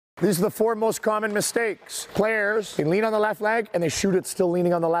These are the 4 most common mistakes. Players, they lean on the left leg and they shoot it still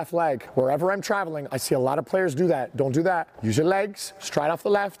leaning on the left leg. Wherever I'm traveling, I see a lot of players do that. Don't do that. Use your legs, stride off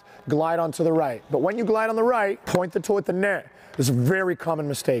the left, glide onto the right. But when you glide on the right, point the toe at the net. This is a very common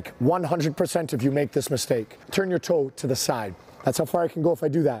mistake. 100% of you make this mistake. Turn your toe to the side. That's how far I can go if I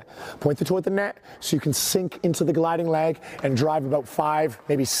do that. Point the toe at the net so you can sink into the gliding leg and drive about 5,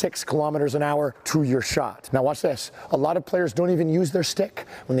 maybe 6 kilometers an hour to your shot. Now watch this. A lot of players don't even use their stick.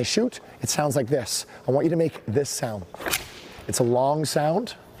 When they shoot, it sounds like this. I want you to make this sound. It's a long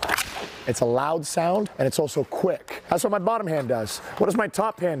sound. It's a loud sound, and it's also quick. That's what my bottom hand does. What does my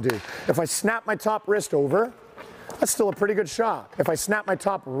top hand do? If I snap my top wrist over, that's still a pretty good shot. If I snap my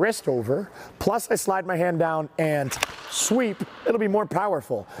top wrist over, plus I slide my hand down and sweep, it'll be more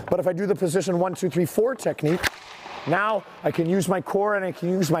powerful. But if I do the position 1, 2, 3, 4 technique, now I can use my core and I can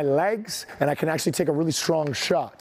use my legs, and I can actually take a really strong shot.